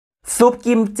ซุป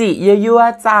กิมจิยั่ว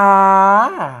ๆจ้า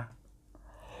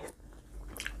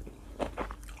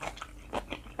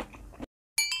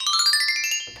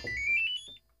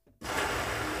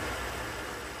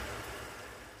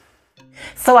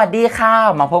สวัสดีค่ะ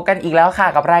มาพบกันอีกแล้วค่ะ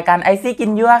กับรายการไอซี่กิ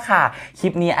นยั่วค่ะคลิ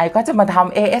ปนี้ไอก็จะมาท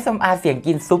ำ ASMR เสียง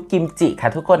กินซุปกิมจิค่ะ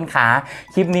ทุกคนค่ะ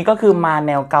คลิปนี้ก็คือมาแ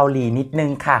นวเกาหลีนิดนึ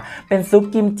งค่ะเป็นซุป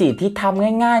กิมจิที่ท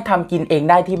ำง่ายๆทำกินเอง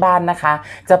ได้ที่บ้านนะคะ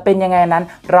จะเป็นยังไงนั้น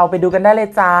เราไปดูกันได้เลย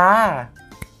จ้า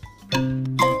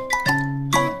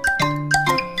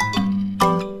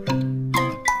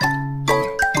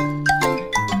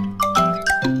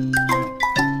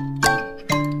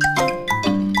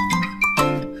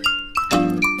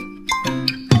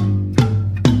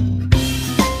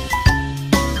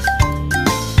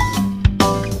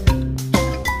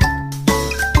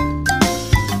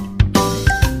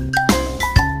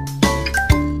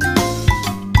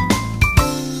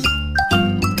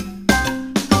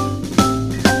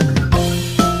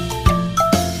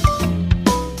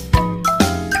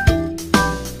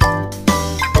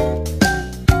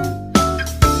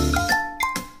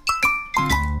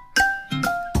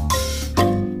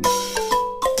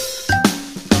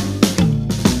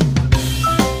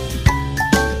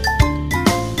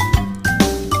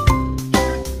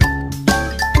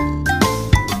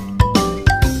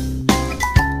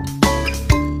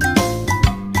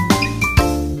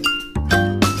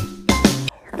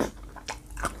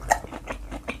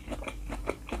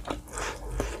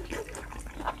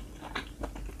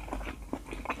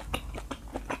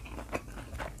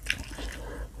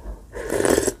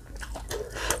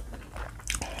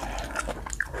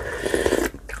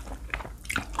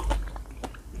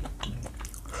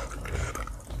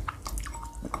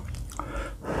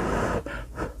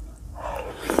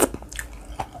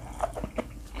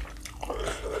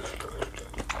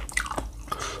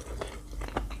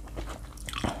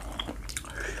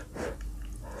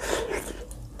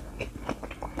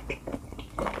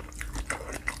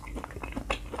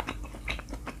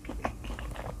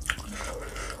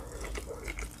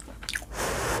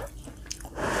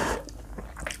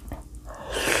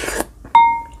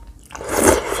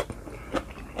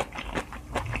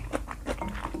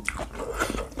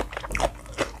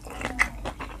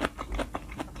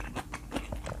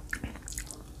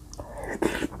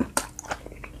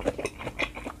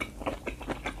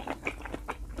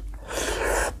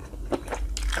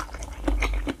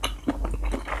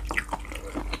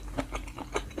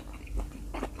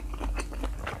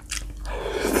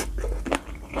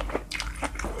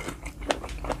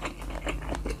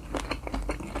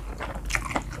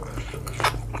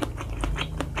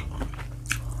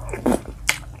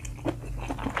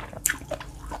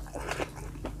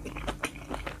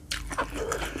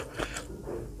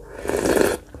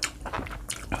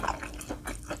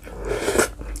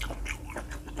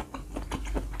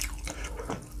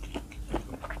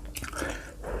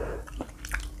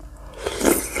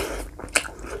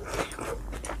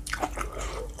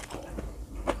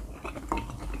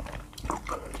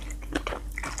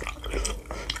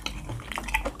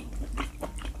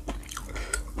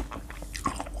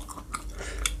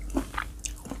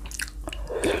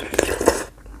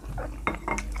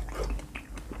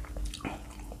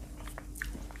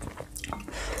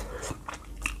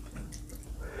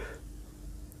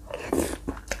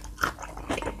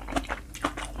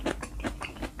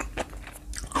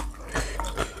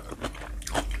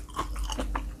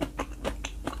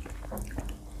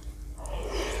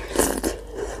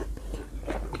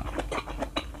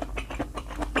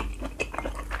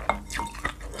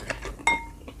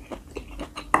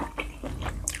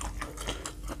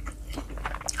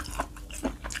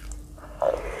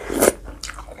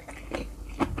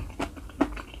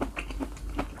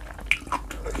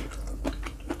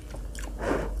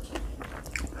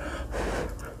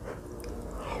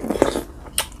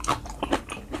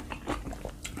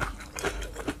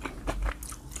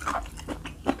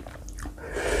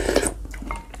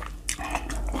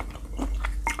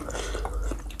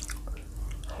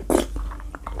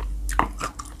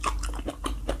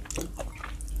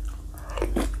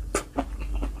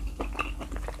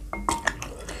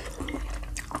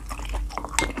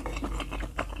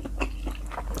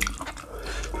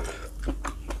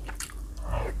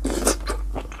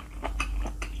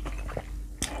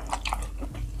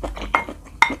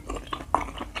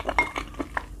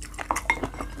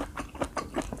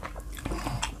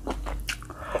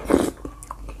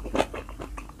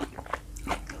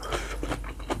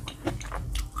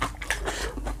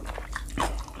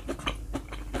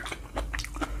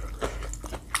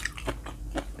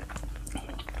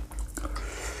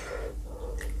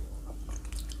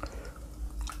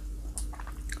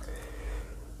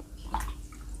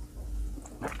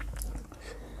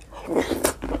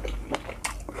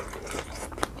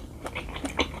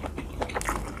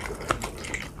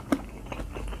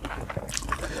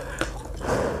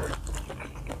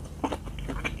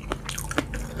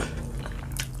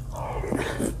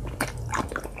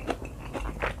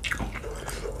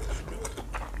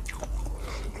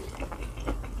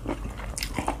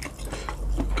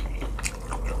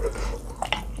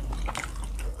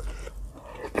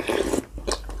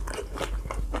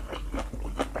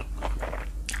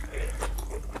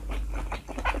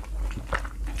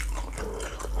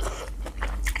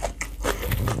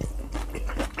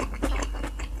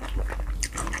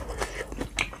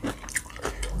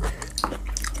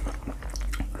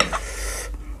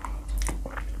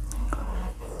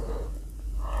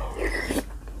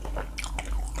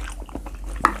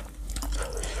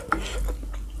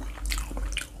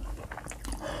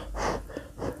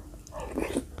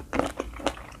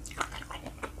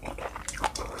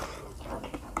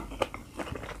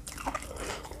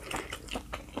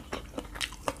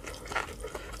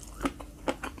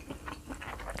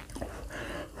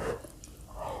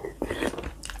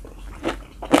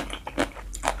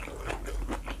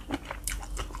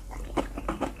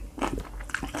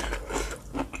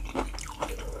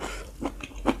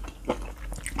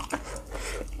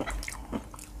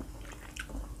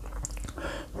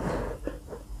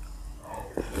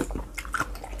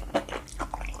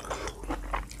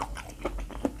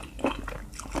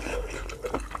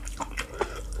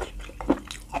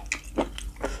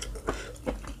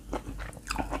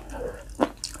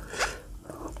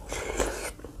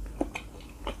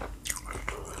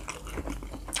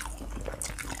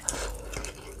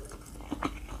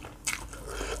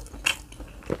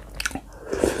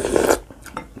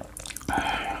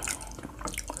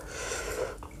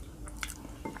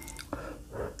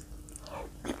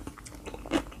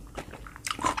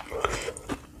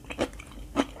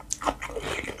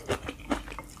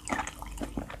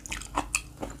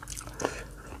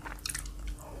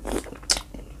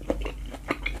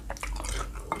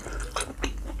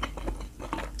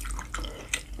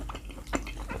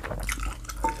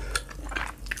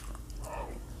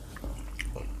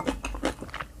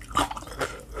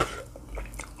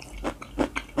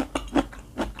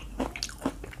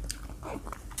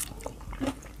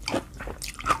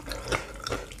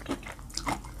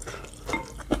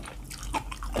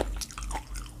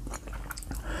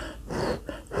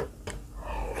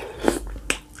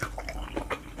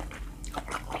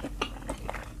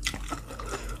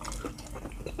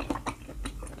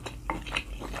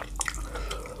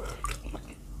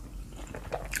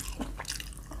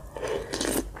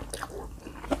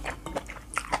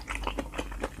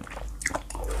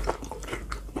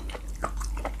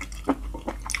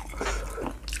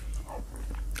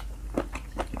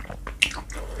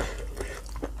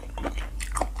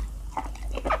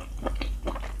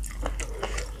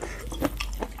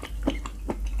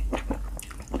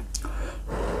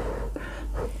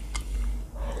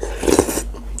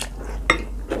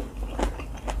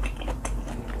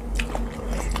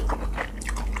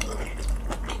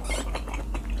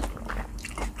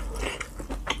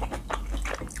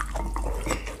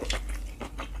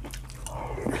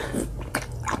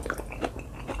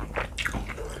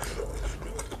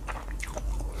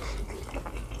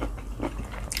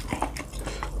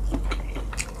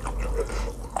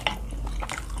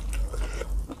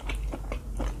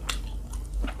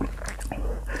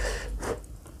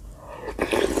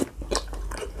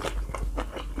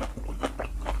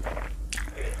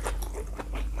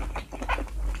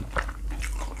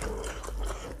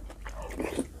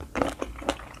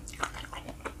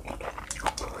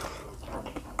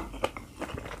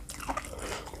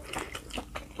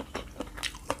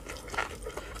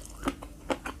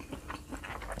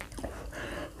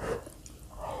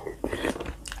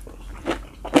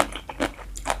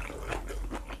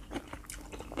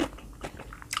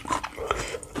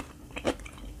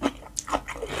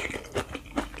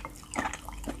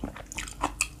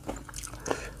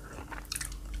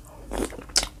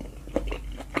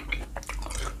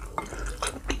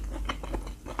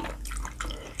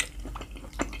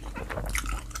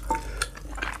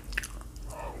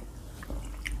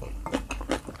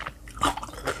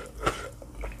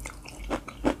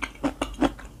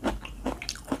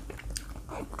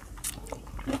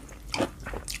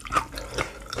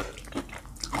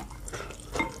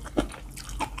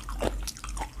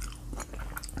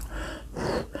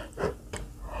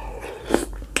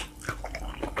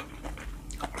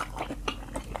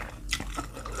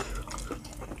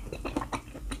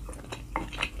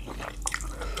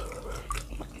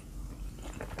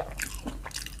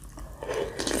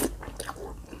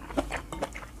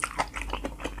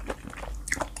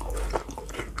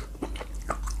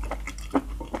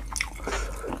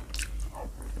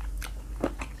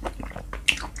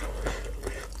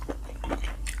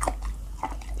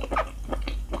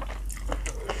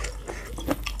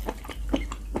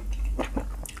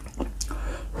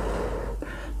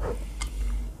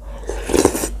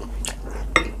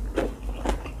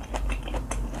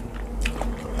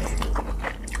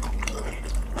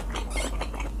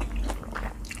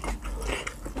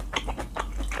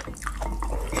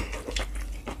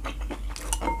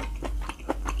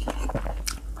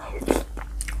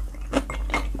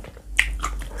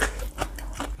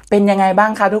เป็นยังไงบ้า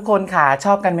งคะทุกคนค่ะช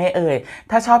อบกันไหมเอ่ย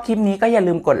ถ้าชอบคลิปนี้ก็อย่า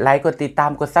ลืมกดไลค์กดติดตา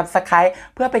มกด Subscribe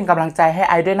เพื่อเป็นกำลังใจให้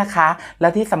ไอด้วยนะคะและ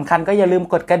ที่สำคัญก็อย่าลืม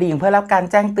กดกระดิ่งเพื่อรับการ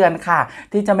แจ้งเตือนค่ะ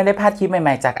ที่จะไม่ได้พลาดคลิปให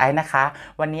ม่ๆจากไอนะคะ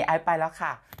วันนี้ไอไปแล้วค่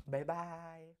ะบ๊ายบาย